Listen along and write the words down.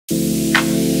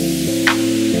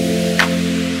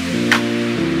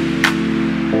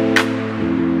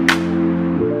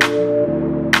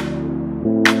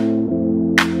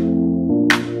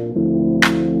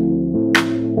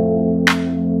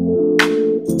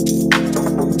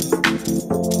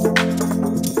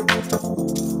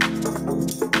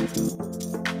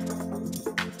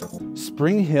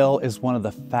Spring Hill is one of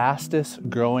the fastest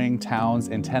growing towns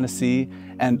in Tennessee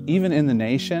and even in the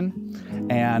nation.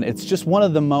 And it's just one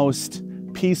of the most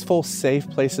peaceful, safe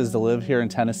places to live here in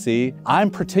Tennessee.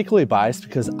 I'm particularly biased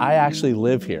because I actually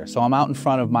live here. So I'm out in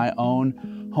front of my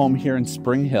own home here in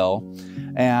Spring Hill.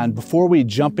 And before we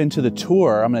jump into the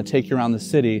tour, I'm going to take you around the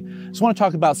city. I just want to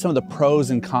talk about some of the pros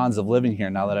and cons of living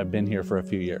here now that I've been here for a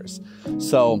few years.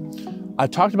 So I've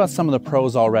talked about some of the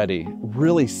pros already.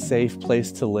 Really safe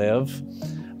place to live.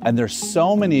 And there's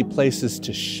so many places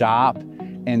to shop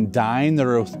and dine that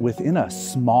are within a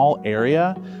small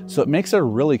area. So it makes it a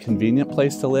really convenient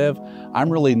place to live. I'm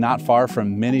really not far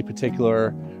from many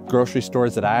particular grocery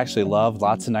stores that I actually love,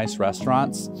 lots of nice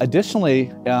restaurants.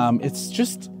 Additionally, it's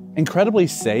just incredibly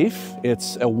safe.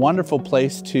 It's a wonderful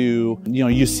place to,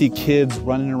 you see kids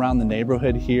running around the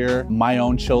neighborhood here. My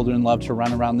own children love to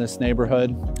run around this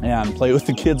neighborhood and play with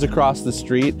the kids across the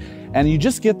street. And you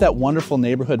just get that wonderful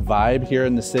neighborhood vibe here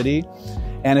in the city.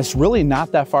 And it's really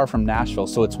not that far from Nashville.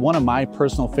 So it's one of my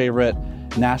personal favorite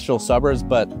Nashville suburbs,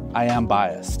 but I am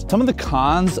biased. Some of the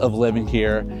cons of living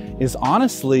here is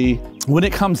honestly, when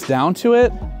it comes down to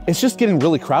it, it's just getting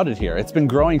really crowded here. It's been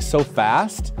growing so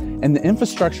fast and the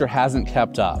infrastructure hasn't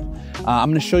kept up. I'm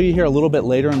gonna show you here a little bit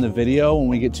later in the video when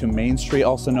we get to Main Street,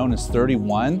 also known as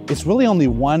 31. It's really only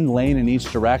one lane in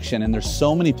each direction and there's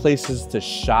so many places to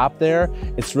shop there.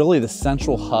 It's really the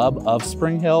central hub of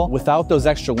Spring Hill. Without those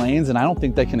extra lanes, and I don't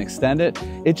think they can extend it,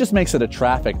 it just makes it a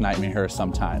traffic nightmare here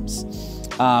sometimes.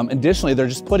 Additionally, they're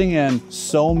just putting in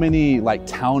so many like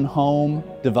townhome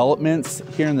developments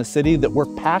here in the city that we're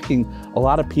packing a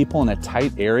lot of people in a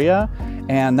tight area.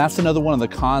 And that's another one of the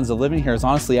cons of living here is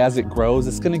honestly, as it grows,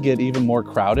 it's gonna get even more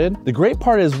crowded. The great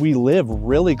part is we live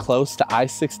really close to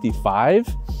I-65,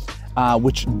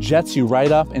 which jets you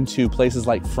right up into places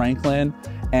like Franklin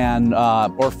and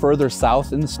or further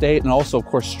south in the state, and also of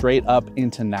course straight up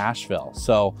into Nashville.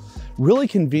 So really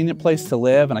convenient place to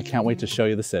live, and I can't wait to show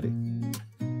you the city.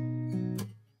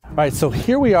 All right, so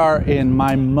here we are in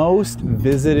my most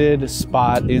visited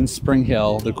spot in Spring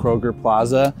Hill, the Kroger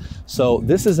Plaza. So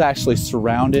this is actually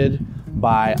surrounded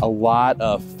by a lot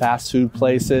of fast food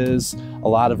places, a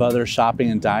lot of other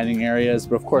shopping and dining areas,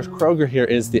 but of course Kroger here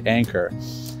is the anchor.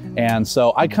 And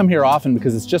so I come here often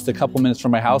because it's just a couple minutes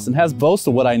from my house and has most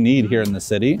of what I need here in the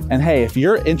city. And hey, if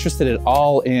you're interested at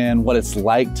all in what it's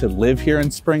like to live here in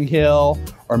Spring Hill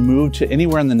or move to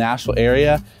anywhere in the Nashville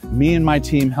area, me and my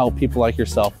team help people like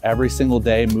yourself every single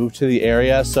day move to the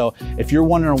area. So if you're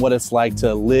wondering what it's like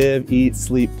to live, eat,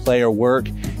 sleep, play, or work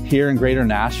here in Greater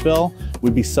Nashville,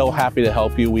 we'd be so happy to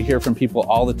help you. We hear from people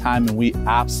all the time and we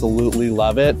absolutely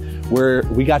love it.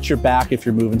 We got your back if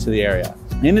you're moving to the area.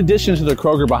 In addition to the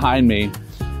Kroger behind me,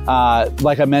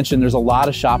 like I mentioned, there's a lot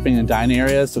of shopping and dining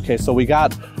areas. Okay, so we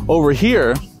got over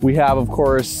here, we have, of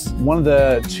course, one of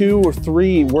the 2 or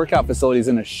 3 workout facilities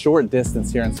in a short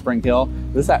distance here in Spring Hill.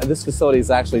 This facility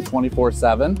is actually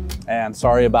 24/7, and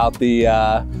sorry about the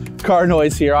car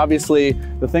noise here. Obviously,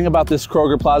 the thing about this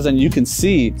Kroger Plaza, and you can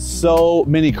see so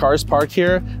many cars parked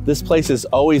here, this place is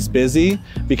always busy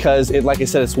because, like I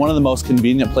said, it's one of the most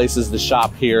convenient places to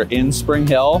shop here in Spring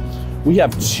Hill. We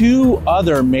have 2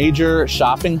 other major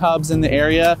shopping hubs in the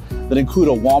area that include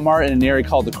a Walmart and an area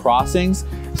called the Crossings.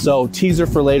 So teaser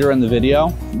for later in the video.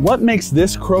 What makes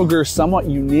this Kroger somewhat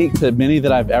unique to many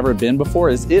that I've ever been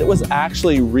before is it was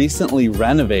actually recently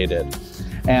renovated.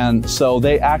 And so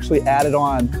they actually added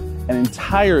on an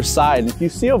entire side. If you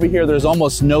see over here, there's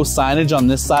almost no signage on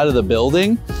this side of the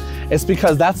building. It's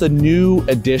because that's a new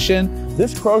addition.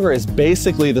 This Kroger is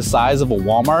basically the size of a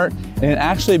Walmart, and it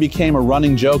actually became a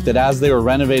running joke that as they were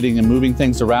renovating and moving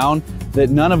things around, that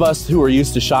none of us who are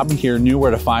used to shopping here knew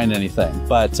where to find anything.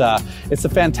 But it's a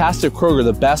fantastic Kroger,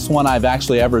 the best one I've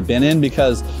actually ever been in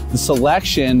because the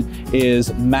selection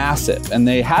is massive, and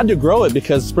they had to grow it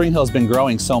because Spring Hill's been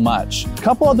growing so much. A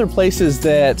couple other places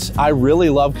that I really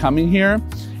love coming here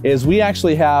is we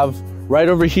actually have right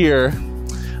over here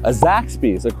a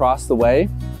Zaxby's across the way,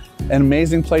 an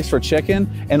amazing place for chicken,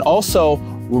 and also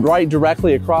right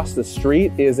directly across the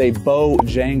street is a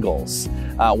Bojangles,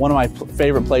 one of my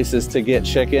favorite places to get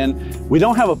chicken. We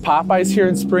don't have a Popeyes here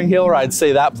in Spring Hill, or I'd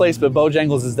say that place, but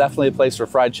Bojangles is definitely a place for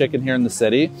fried chicken here in the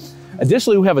city.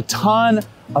 Additionally, we have a ton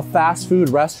of fast food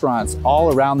restaurants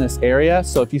all around this area.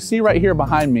 So if you see right here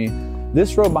behind me,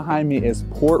 this road behind me is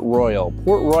Port Royal.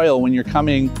 Port Royal, when you're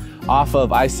coming off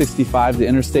of I-65, the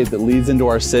interstate that leads into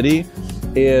our city,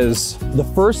 is the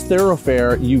first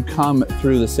thoroughfare you come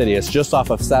through the city. It's just off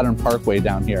of Saturn Parkway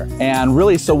down here. And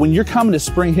really, so when you're coming to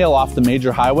Spring Hill off the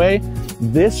major highway,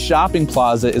 this shopping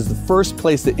plaza is the first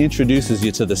place that introduces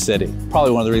you to the city.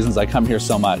 Probably one of the reasons I come here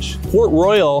so much. Port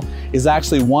Royal is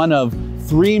actually one of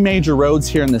three major roads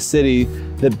here in the city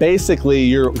that basically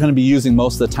you're gonna be using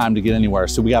most of the time to get anywhere.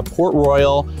 So we have Port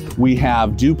Royal, we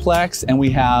have Duplex, and we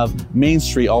have Main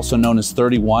Street, also known as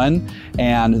 31.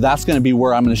 And that's gonna be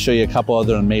where I'm gonna show you a couple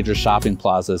other major shopping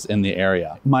plazas in the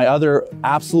area. My other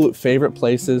absolute favorite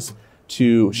places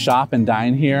to shop and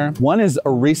dine here. One is a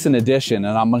recent addition,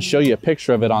 and I'm gonna show you a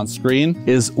picture of it on screen,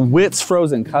 is Witt's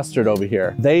Frozen Custard over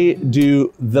here. They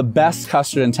do the best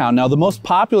custard in town. Now, the most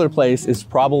popular place is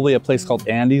probably a place called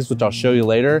Andy's, which I'll show you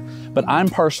later, but I'm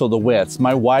partial to Witt's.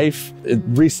 My wife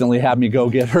recently had me go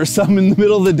get her some in the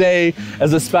middle of the day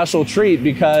as a special treat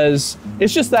because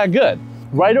it's just that good.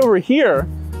 Right over here,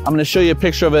 I'm gonna show you a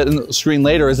picture of it in the screen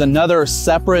later, is another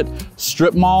separate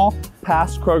strip mall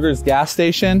past Kroger's gas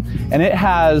station, and it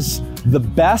has the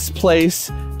best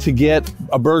place to get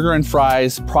a burger and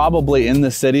fries probably in the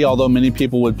city, although many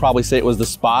people would probably say it was the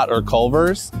Spot or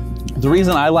Culver's. The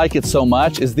reason I like it so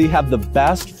much is they have the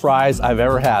best fries I've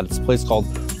ever had. It's a place called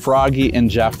Froggy and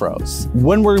Jeffro's.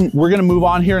 When we're gonna move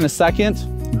on here in a second,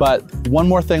 but one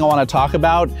more thing I wanna talk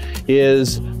about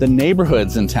is the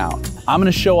neighborhoods in town. I'm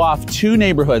gonna show off two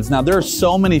neighborhoods. Now, there are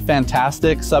so many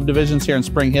fantastic subdivisions here in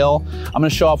Spring Hill. I'm gonna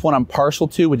show off one I'm partial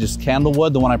to, which is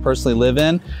Candlewood, the one I personally live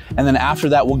in. And then after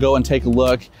that, we'll go and take a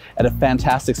look at a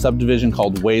fantastic subdivision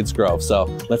called Wades Grove. So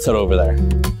let's head over there.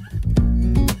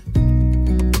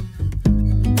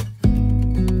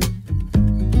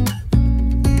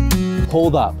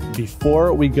 Hold up,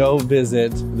 before we go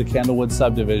visit the Candlewood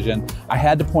subdivision, I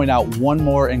had to point out one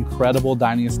more incredible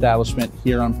dining establishment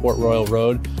here on Port Royal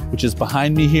Road, which is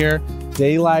behind me here,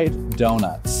 Daylight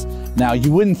Donuts. Now, you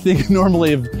wouldn't think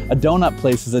normally of a donut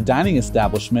place as a dining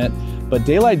establishment, but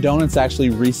Daylight Donuts actually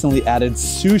recently added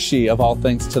sushi, of all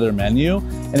things, to their menu,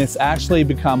 and it's actually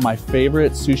become my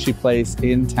favorite sushi place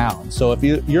in town. So if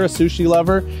you're a sushi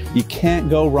lover, you can't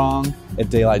go wrong at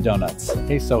Daylight Donuts.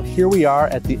 Okay, so here we are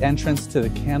at the entrance to the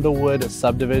Candlewood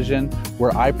subdivision,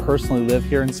 where I personally live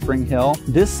here in Spring Hill.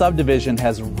 This subdivision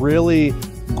has really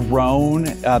grown.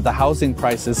 The housing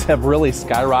prices have really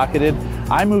skyrocketed.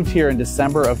 I moved here in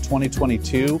December of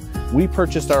 2022. We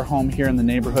purchased our home here in the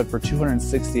neighborhood for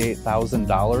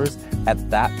 $268,000 at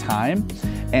that time.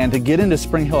 And to get into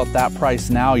Spring Hill at that price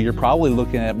now, you're probably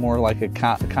looking at more like a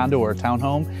condo or a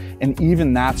townhome, and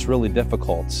even that's really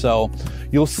difficult. So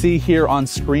you'll see here on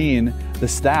screen the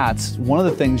stats. One of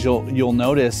the things you'll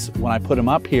notice when I put them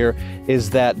up here is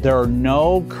that there are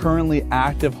no currently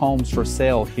active homes for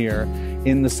sale here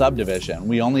in the subdivision.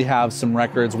 We only have some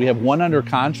records. We have one under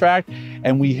contract,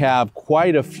 and we have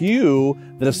quite a few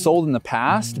that have sold in the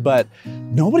past, but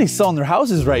nobody's selling their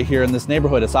houses right here in this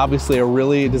neighborhood. It's obviously a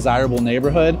really desirable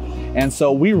neighborhood. And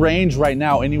so we range right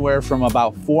now anywhere from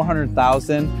about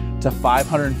 $400,000 to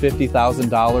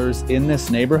 $550,000 in this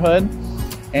neighborhood.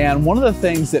 And one of the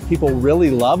things that people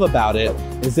really love about it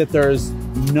is that there's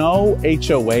no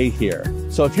HOA here.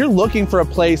 So if you're looking for a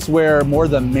place where more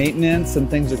of the maintenance and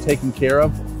things are taken care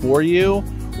of for you,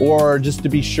 or just to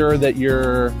be sure that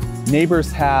your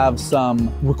neighbors have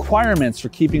some requirements for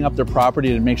keeping up their property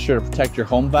to make sure to protect your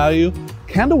home value,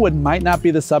 Candlewood might not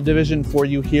be the subdivision for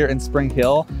you here in Spring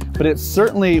Hill, but it's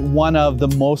certainly one of the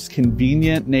most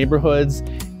convenient neighborhoods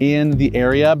in the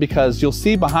area, because you'll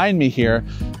see behind me here,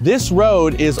 this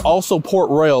road is also Port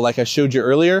Royal, like I showed you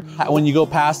earlier. When you go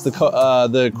past the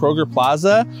Kroger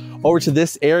Plaza over to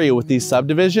this area with these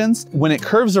subdivisions, when it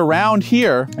curves around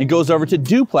here, it goes over to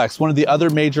Duplex, one of the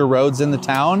other major roads in the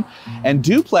town. And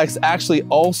Duplex actually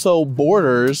also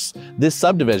borders this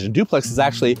subdivision. Duplex is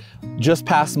actually just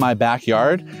past my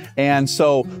backyard. And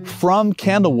so from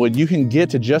Candlewood, you can get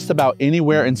to just about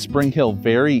anywhere in Spring Hill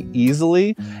very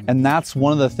easily. And that's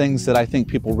one of the things that I think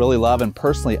people really love, and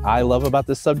personally I love about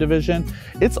this subdivision.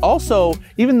 It's also,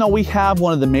 even though we have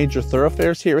one of the major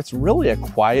thoroughfares here, it's really a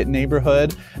quiet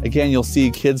neighborhood. Again, you'll see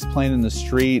kids playing in the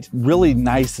street, really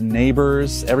nice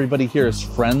neighbors. Everybody here is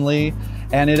friendly,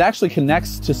 and it actually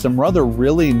connects to some rather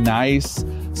really nice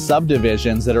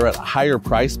subdivisions that are at higher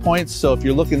price points. So if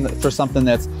you're looking for something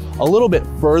that's a little bit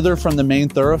further from the main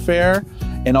thoroughfare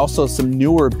and also some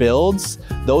newer builds,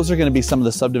 those are going to be some of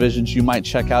the subdivisions you might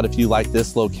check out if you like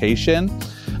this location.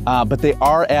 But they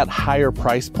are at higher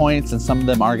price points, and some of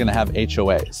them are going to have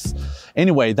HOAs.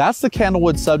 Anyway, that's the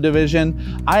Candlewood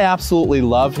subdivision. I absolutely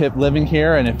love living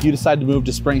here, and if you decide to move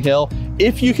to Spring Hill,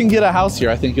 if you can get a house here,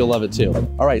 I think you'll love it too.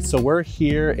 All right, so we're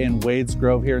here in Wades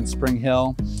Grove here in Spring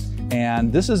Hill,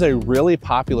 and this is a really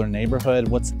popular neighborhood.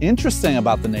 What's interesting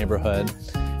about the neighborhood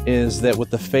is that with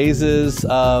the phases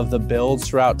of the builds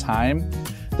throughout time,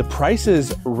 the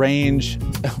prices range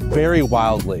very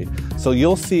wildly. So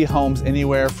you'll see homes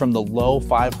anywhere from the low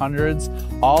 500s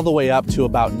all the way up to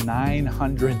about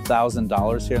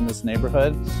 $900,000 here in this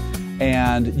neighborhood.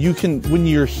 And you can, when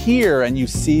you're here and you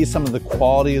see some of the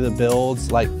quality of the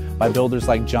builds, like by builders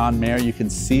like John Mayer, you can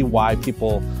see why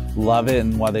people love it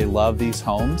and why they love these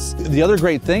homes. The other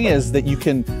great thing is that you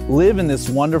can live in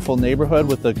this wonderful neighborhood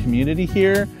with the community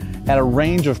here at a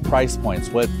range of price points,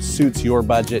 what suits your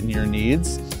budget and your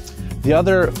needs. The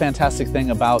other fantastic thing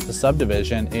about the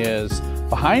subdivision is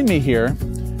behind me here,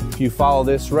 if you follow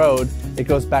this road, it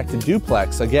goes back to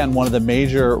Duplex, again, one of the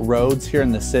major roads here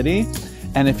in the city.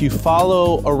 And if you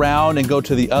follow around and go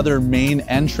to the other main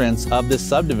entrance of this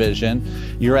subdivision,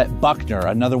 you're at Buckner,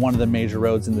 another one of the major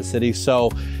roads in the city.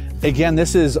 So again,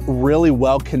 this is really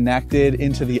well connected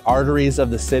into the arteries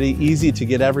of the city, easy to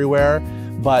get everywhere.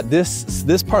 But this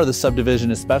part of the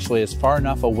subdivision especially is far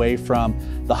enough away from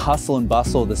the hustle and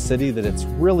bustle of the city that it's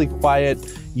really quiet.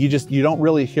 You don't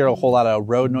really hear a whole lot of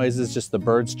road noises, just the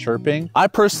birds chirping.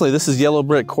 This is Yellow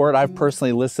Brick Court. I've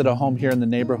personally listed a home here in the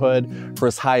neighborhood for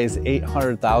as high as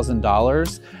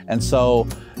 $800,000. And so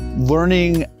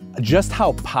learning just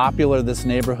how popular this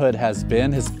neighborhood has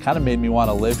been has kind of made me want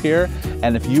to live here.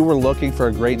 And if you were looking for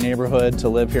a great neighborhood to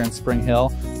live here in Spring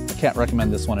Hill, I can't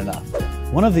recommend this one enough.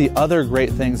 One of the other great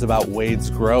things about Wades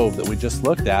Grove that we just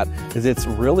looked at is it's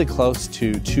really close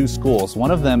to two schools,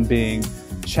 one of them being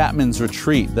Chapman's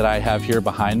Retreat that I have here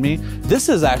behind me. This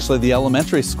is actually the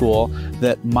elementary school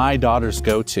that my daughters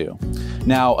go to.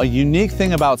 Now, a unique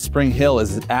thing about Spring Hill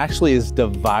is it actually is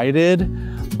divided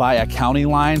by a county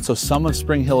line. So some of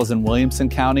Spring Hill is in Williamson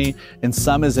County and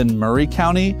some is in Murray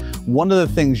County. One of the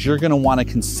things you're going to want to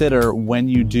consider when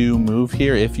you do move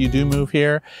here, if you do move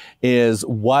here, is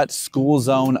what school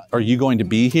zone are you going to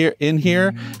be in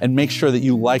here, and make sure that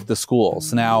you like the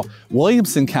schools. Now,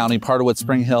 Williamson County, part of what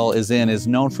Spring Hill is in, is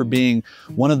known for being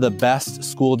one of the best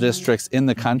school districts in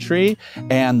the country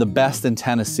and the best in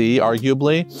Tennessee,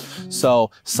 arguably.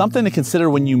 So something to consider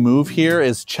when you move here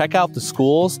is check out the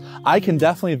schools. I can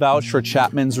definitely vouch for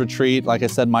Chapman's Retreat. Like I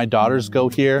said, my daughters go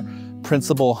here.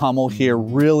 Principal Hummel here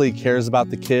really cares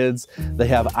about the kids. They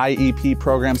have IEP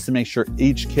programs to make sure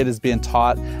each kid is being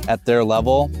taught at their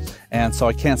level. And so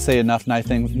I can't say enough nice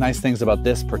things about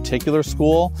this particular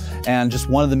school, and just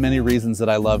one of the many reasons that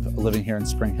I love living here in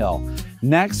Spring Hill.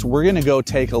 Next, we're gonna go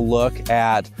take a look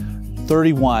at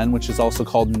 31, which is also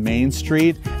called Main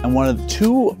Street, and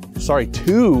two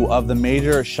of the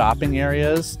major shopping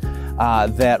areas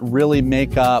that really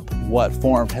make up what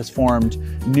has formed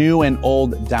new and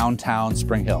old downtown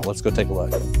Spring Hill. Let's go take a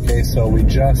look. Okay, so we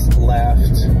just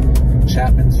left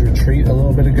Chapman's Retreat a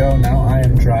little bit ago. Now I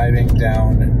am driving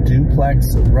down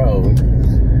Duplex Road.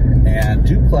 And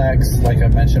Duplex, like I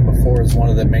mentioned before, is one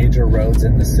of the major roads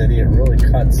in the city. It really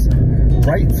cuts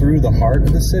right through the heart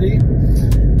of the city.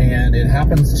 And it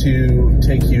happens to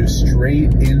take you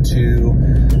straight into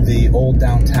the old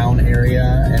downtown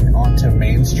area and onto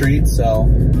Main Street. So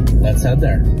let's head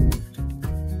there.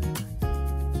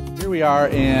 Here we are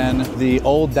in the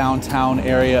old downtown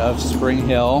area of Spring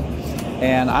Hill.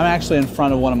 And I'm actually in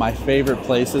front of one of my favorite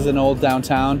places in old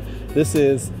downtown. This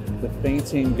is the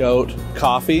Fainting Goat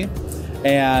Coffee.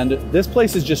 And this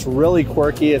place is just really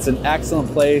quirky. It's an excellent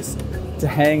place to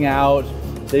hang out.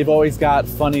 They've always got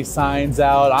funny signs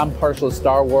out. I'm partial to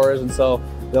Star Wars, and so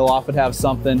they'll often have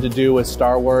something to do with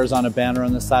Star Wars on a banner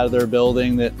on the side of their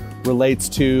building that relates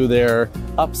to their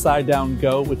upside down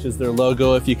goat, which is their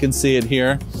logo, if you can see it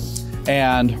here.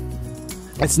 And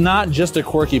it's not just a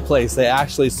quirky place. They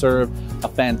actually serve a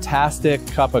fantastic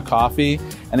cup of coffee.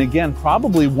 And again,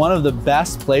 probably one of the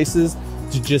best places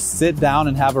to just sit down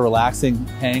and have a relaxing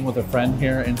hang with a friend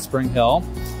here in Spring Hill.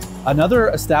 Another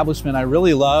establishment I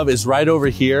really love is right over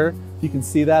here. You can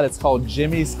see that. It's called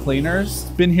Jimmy's Cleaners.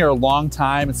 It's been here a long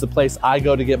time. It's the place I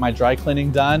go to get my dry cleaning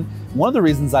done. One of the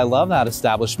reasons I love that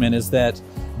establishment is that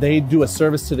they do a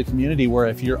service to the community where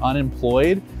if you're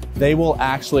unemployed, they will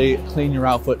actually clean your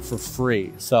outfit for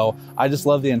free. So I just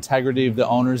love the integrity of the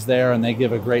owners there, and they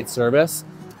give a great service.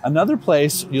 Another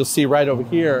place you'll see right over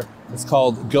here is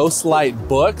called Ghostlight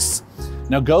Books.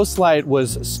 Now, Ghostlight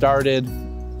was started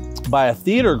by a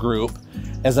theater group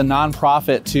as a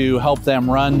nonprofit to help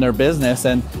them run their business,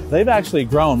 and they've actually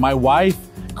grown. My wife,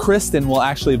 Kristen, will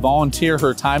actually volunteer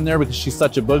her time there because she's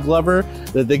such a book lover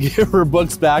that they give her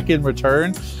books back in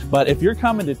return. But if you're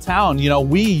coming to town, you know,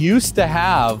 we used to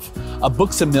have a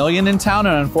Books A Million in town,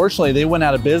 and unfortunately they went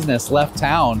out of business, left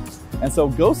town. And so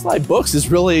Ghostlight Books is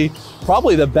really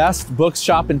probably the best book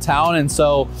shop in town. And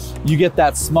so you get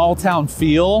that small town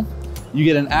feel. You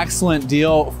get an excellent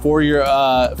deal for your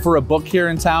for a book here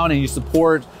in town, and you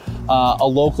support a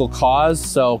local cause,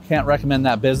 so can't recommend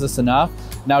that business enough.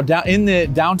 Now down in the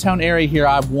downtown area here,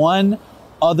 I have one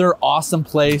other awesome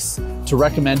place to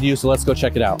recommend to you, so let's go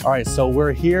check it out. All right, so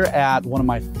we're here at one of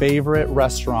my favorite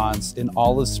restaurants in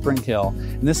all of Spring Hill,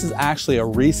 and this is actually a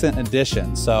recent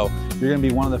addition, so you're gonna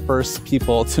be one of the first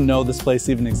people to know this place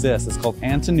even exists. It's called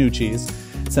Antonucci's.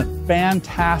 It's a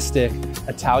fantastic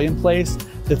Italian place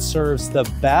that serves the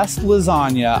best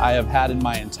lasagna I have had in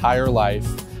my entire life.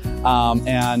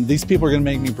 And these people are gonna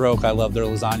make me broke. I love their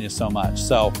lasagna so much.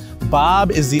 So Bob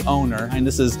is the owner, and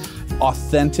this is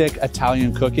authentic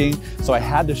Italian cooking. So I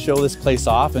had to show this place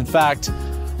off. In fact,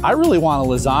 I really want a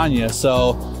lasagna.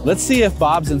 So let's see if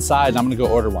Bob's inside, and I'm gonna go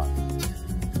order one.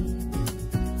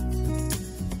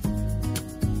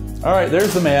 All right,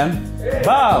 there's the man. Hey,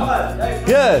 Bob,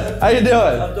 good. How you doing?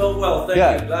 I'm doing well,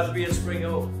 thank you. Glad to be in Spring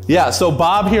Hill. Yeah, so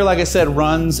Bob here, like I said,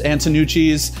 runs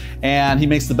Antonucci's, and he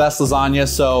makes the best lasagna.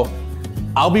 So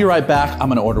I'll be right back. I'm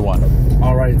gonna order one.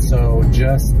 All right, so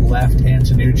just left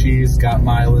Antonucci's, got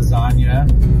my lasagna,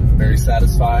 very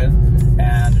satisfied.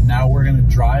 And now we're gonna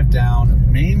drive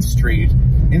down Main Street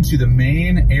into the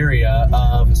main area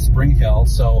of Spring Hill.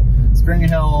 So Spring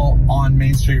Hill on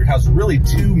Main Street has really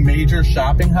two major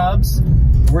shopping hubs.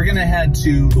 We're gonna head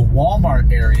to the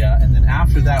Walmart area, and then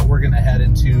after that, we're gonna head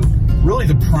into really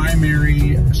the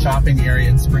primary shopping area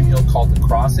in Spring Hill called the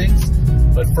Crossings.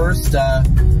 But first,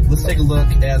 let's take a look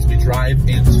as we drive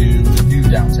into the new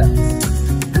downtown.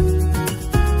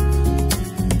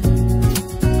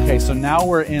 Okay, so now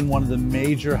we're in one of the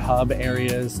major hub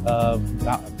areas of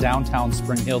downtown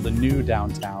Spring Hill, the new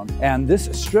downtown. And this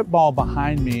strip mall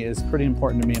behind me is pretty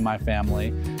important to me and my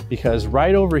family, because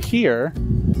right over here,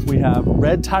 we have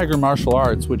Red Tiger Martial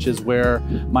Arts, which is where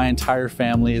my entire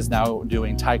family is now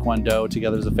doing Taekwondo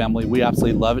together as a family. We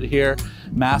absolutely love it here.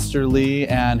 Master Lee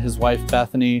and his wife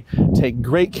Bethany take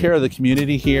great care of the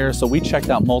community here. So we checked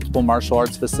out multiple martial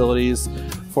arts facilities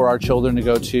for our children to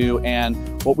go to.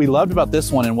 And what we loved about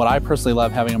this one, and what I personally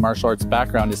love having a martial arts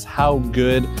background, is how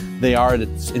good they are at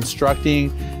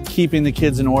instructing, keeping the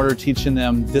kids in order, teaching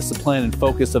them discipline and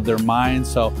focus of their minds.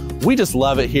 So we just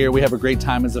love it here. We have a great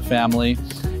time as a family.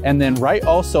 And then right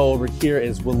also over here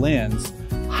is Willin's,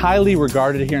 highly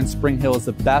regarded here in Spring Hill as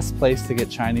the best place to get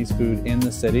Chinese food in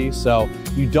the city. So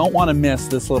you don't want to miss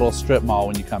this little strip mall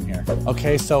when you come here.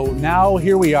 Okay, so now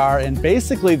here we are in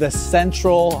basically the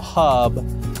central hub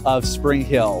of Spring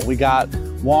Hill. We got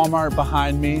Walmart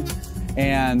behind me,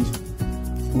 and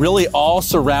really all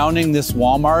surrounding this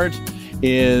Walmart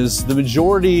is the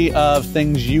majority of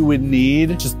things you would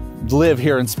need just live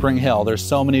here in Spring Hill. There's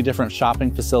so many different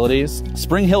shopping facilities.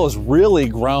 Spring Hill has really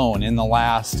grown in the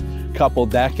last couple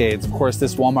decades. Of course,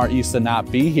 this Walmart used to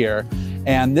not be here.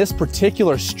 And this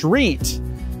particular street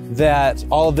that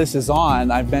all of this is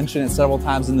on, I've mentioned it several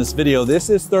times in this video, this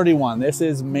is 31, this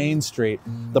is Main Street.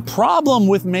 The problem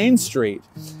with Main Street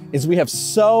is we have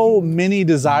so many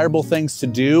desirable things to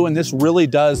do, and this really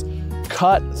does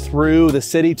cut through the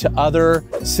city to other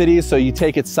cities. So you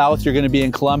take it south, you're gonna be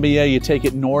in Columbia. You take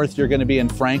it north, you're gonna be in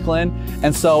Franklin.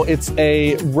 And so it's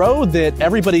a road that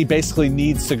everybody basically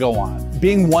needs to go on.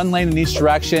 Being one lane in each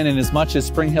direction, and as much as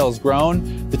Spring Hill has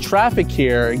grown, the traffic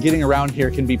here and getting around here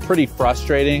can be pretty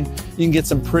frustrating. You can get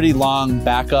some pretty long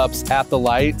backups at the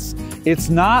lights. It's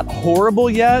not horrible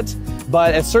yet,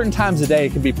 but at certain times of day,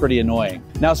 it can be pretty annoying.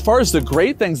 Now, as far as the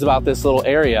great things about this little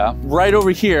area, right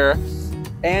over here,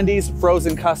 Andy's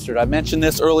frozen custard. I mentioned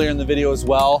this earlier in the video as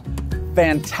well.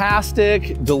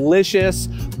 Fantastic, delicious.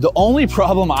 The only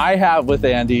problem I have with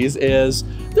Andy's is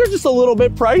they're just a little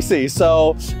bit pricey.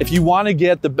 So if you want to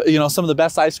get some of the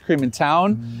best ice cream in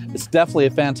town, it's definitely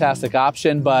a fantastic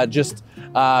option, but just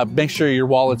make sure your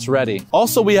wallet's ready.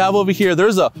 Also, we have over here,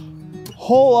 there's a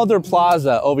whole other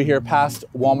plaza over here past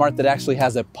Walmart that actually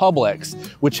has a Publix,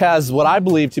 which has what I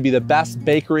believe to be the best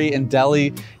bakery and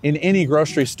deli in any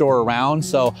grocery store around.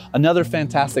 So another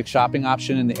fantastic shopping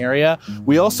option in the area.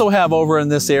 We also have over in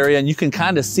this area, and you can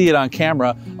kind of see it on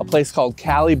camera, a place called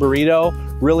Cali Burrito,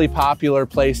 really popular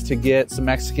place to get some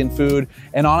Mexican food,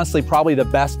 and honestly, probably the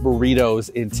best burritos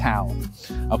in town.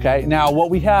 Okay, now what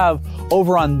we have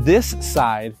over on this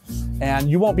side,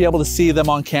 and you won't be able to see them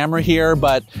on camera here,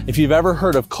 but if you've ever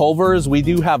heard of Culver's, we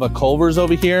do have a Culver's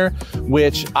over here,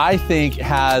 which I think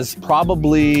has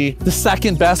probably the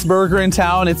second best burger in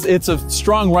town. It's a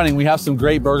strong running. We have some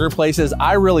great burger places.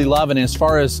 I really love it. And as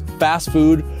far as fast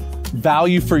food,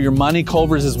 value for your money,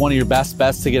 Culver's is one of your best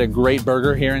bets to get a great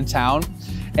burger here in town.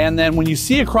 And then when you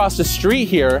see across the street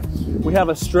here, we have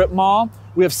a strip mall.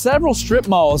 We have several strip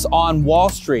malls on Wall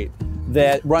Street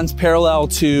that runs parallel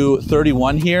to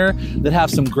 31 here that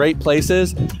have some great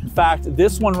places. fact,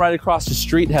 this one right across the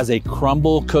street has a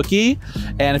crumble cookie.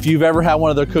 And if you've ever had one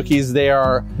of their cookies, they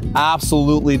are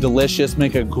absolutely delicious,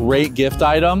 make a great gift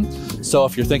item. So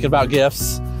if you're thinking about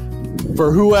gifts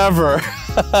for whoever,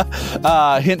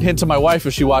 hint to my wife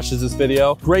if she watches this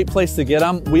video, great place to get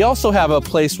them. We also have a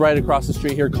place right across the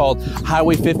street here called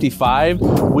Highway 55,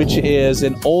 which is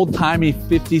an old-timey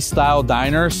 50s style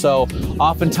diner. So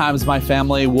oftentimes my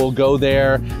family will go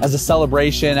there as a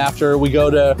celebration. After we go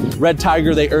to Red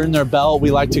Tiger, they earn their belt.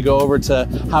 We like to go over to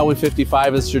Highway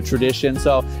 55 as a tradition.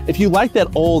 So if you like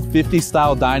that old 50s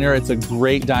style diner, it's a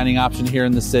great dining option here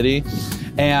in the city.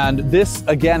 And this,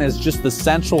 again, is just the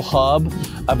central hub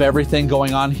of everything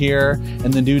going on here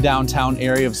in the new downtown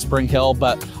area of Spring Hill.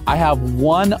 But I have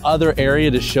one other area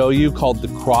to show you called the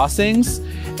Crossings.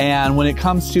 And when it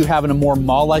comes to having a more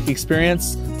mall-like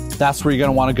experience, that's where you're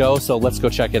gonna wanna go, so let's go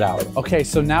check it out. Okay,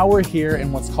 so now we're here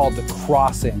in what's called the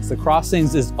Crossings. The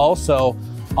Crossings is also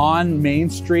on Main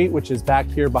Street, which is back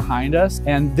here behind us.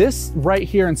 And this right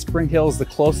here in Spring Hill is the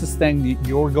closest thing that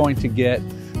you're going to get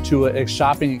to a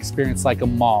shopping experience like a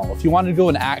mall. If you wanted to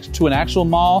go to an actual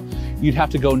mall, you'd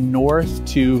have to go north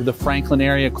to the Franklin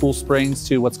area, Cool Springs,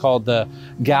 to what's called the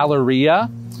Galleria.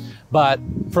 But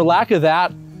for lack of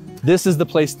that, this is the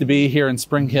place to be here in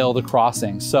Spring Hill, the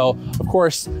Crossings. So of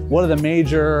course, one of the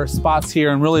major spots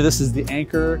here, and really this is the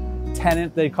anchor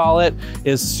tenant, they call it,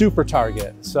 is Super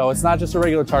Target. So it's not just a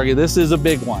regular Target, this is a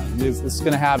big one. This is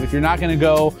gonna have, if you're not gonna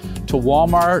go to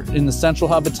Walmart in the central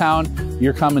hub of town,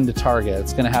 you're coming to Target.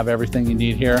 It's gonna have everything you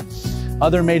need here.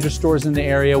 Other major stores in the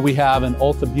area, we have an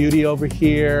Ulta Beauty over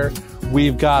here,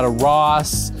 we've got a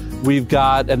Ross, we've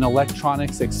got an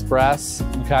Electronics Express,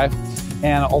 okay?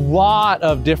 And a lot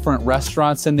of different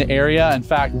restaurants in the area. In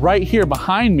fact, right here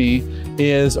behind me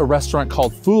is a restaurant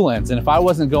called Foolin's. And if I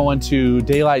wasn't going to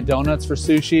Daylight Donuts for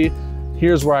sushi,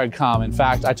 here's where I'd come. In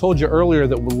fact, I told you earlier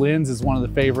that Lynn's is one of the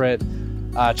favorite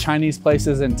Chinese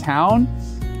places in town.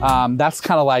 That's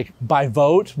kind of like by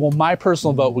vote. Well, my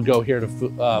personal vote would go here to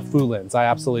Foolin's. I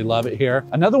absolutely love it here.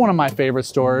 Another one of my favorite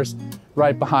stores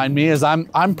right behind me is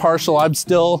I'm partial. I'm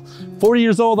still 40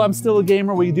 years old. I'm still a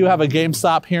gamer. We do have a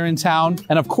GameStop here in town.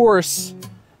 And of course,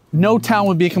 no town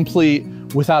would be complete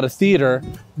without a theater.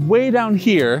 Way down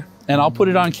here, and I'll put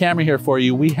it on camera here for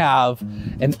you, we have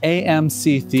an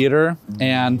AMC theater,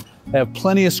 and they have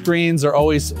plenty of screens. They're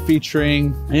always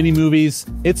featuring any movies.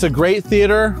 It's a great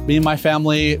theater. Me and my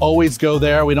family always go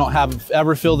there. We don't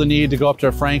ever feel the need to go up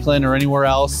to Franklin or anywhere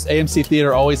else. AMC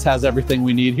Theater always has everything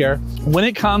we need here. When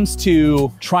it comes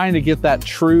to trying to get that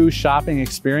true shopping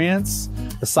experience,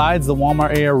 besides the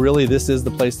Walmart area, really this is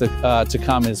the place to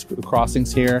come, is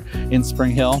Crossings here in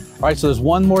Spring Hill. All right, so there's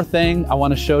one more thing I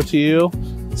want to show to you.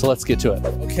 So let's get to it.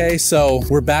 Okay, so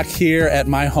we're back here at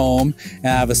my home, and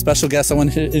I have a special guest I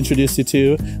want to introduce you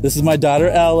to. This is my daughter,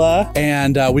 Ella,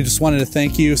 and we just wanted to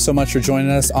thank you so much for joining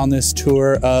us on this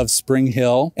tour of Spring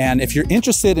Hill. And if you're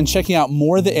interested in checking out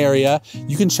more of the area,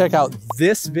 you can check out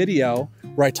this video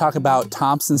where I talk about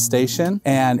Thompson Station.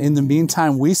 And in the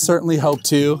meantime, we certainly hope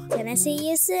to. Gonna see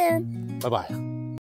you soon. Bye-bye.